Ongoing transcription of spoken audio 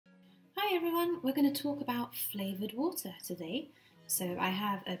Hi everyone, we're going to talk about flavoured water today. So I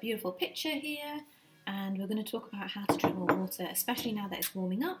have a beautiful picture here and we're going to talk about how to drink more water, especially now that it's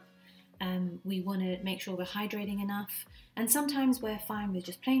warming up. We want to make sure we're hydrating enough, and sometimes we're fine with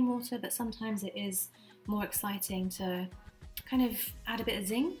just plain water, but sometimes it is more exciting to kind of add a bit of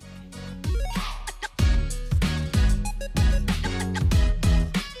zing.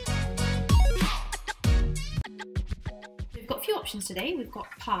 We've got a few options today. We've got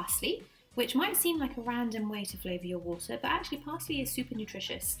parsley, which might seem like a random way to flavour your water, but actually parsley is super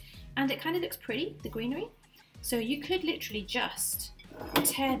nutritious and it kind of looks pretty, the greenery. So you could literally just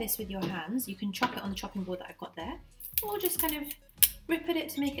tear this with your hands. You can chop it on the chopping board that I've got there, or just kind of rip at it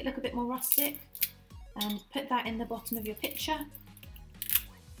to make it look a bit more rustic, and put that in the bottom of your pitcher.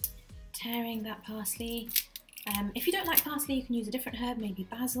 Tearing that parsley. If you don't like parsley, you can use a different herb, maybe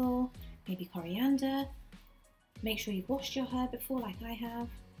basil, maybe coriander. Make sure you've washed your herb before, like I have.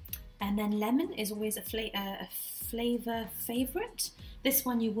 And then lemon is always a flavour favourite. This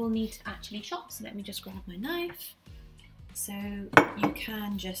one you will need to actually chop, so let me just grab my knife. So you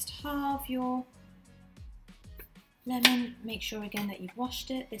can just halve your lemon. Make sure again that you've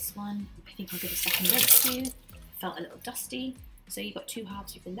washed it. This one, I think I'll give a second rinse to. It felt a little dusty. So you've got two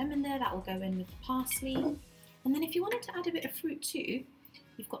halves of the lemon there, that will go in with the parsley. And then if you wanted to add a bit of fruit too,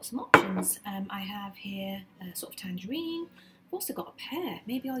 you've got some options. I have here a sort of tangerine. I've also got a pear.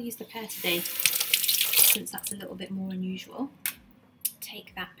 Maybe I'll use the pear today, since that's a little bit more unusual.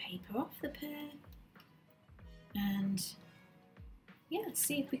 Take that paper off the pear. And yeah, let's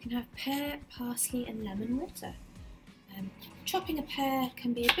see if we can have pear, parsley and lemon water. Chopping a pear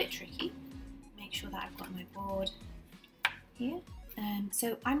can be a bit tricky. Make sure that I've got my board here.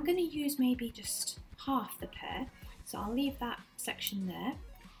 So I'm going to use maybe just half the pear. So I'll leave that section there.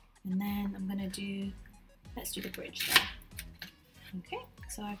 And then I'm going to do, let's do the bridge there. Okay,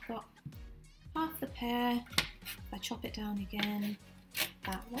 so I've got half the pear. I chop it down again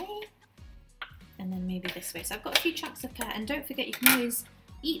that way. And then maybe this way. So I've got a few chunks of pear, and don't forget you can always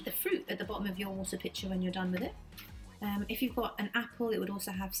eat the fruit at the bottom of your water pitcher when you're done with it. If you've got an apple, it would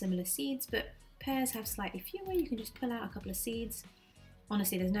also have similar seeds, but pears have slightly fewer. You can just pull out a couple of seeds.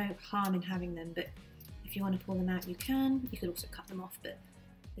 Honestly, there's no harm in having them, but if you want to pull them out, you can. You could also cut them off, but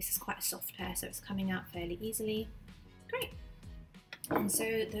this is quite a soft pear, so it's coming out fairly easily. Great. And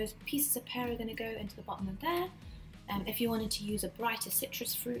so those pieces of pear are going to go into the bottom of there. If you wanted to use a brighter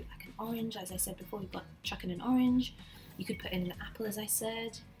citrus fruit, like an orange, as I said before, we've got chuck in an orange. You could put in an apple, as I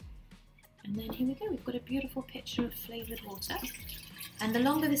said. And then here we go, we've got a beautiful pitcher of flavoured water. And the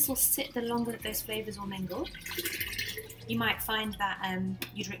longer this will sit, the longer that those flavours will mingle. You might find that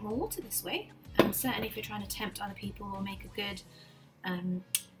you drink more water this way. And certainly if you're trying to tempt other people or make a good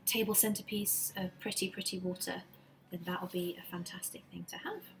table centerpiece of pretty water, then that will be a fantastic thing to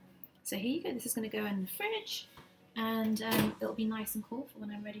have. So here you go, this is going to go in the fridge, and it'll be nice and cool for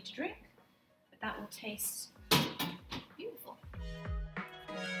when I'm ready to drink, but that will taste beautiful.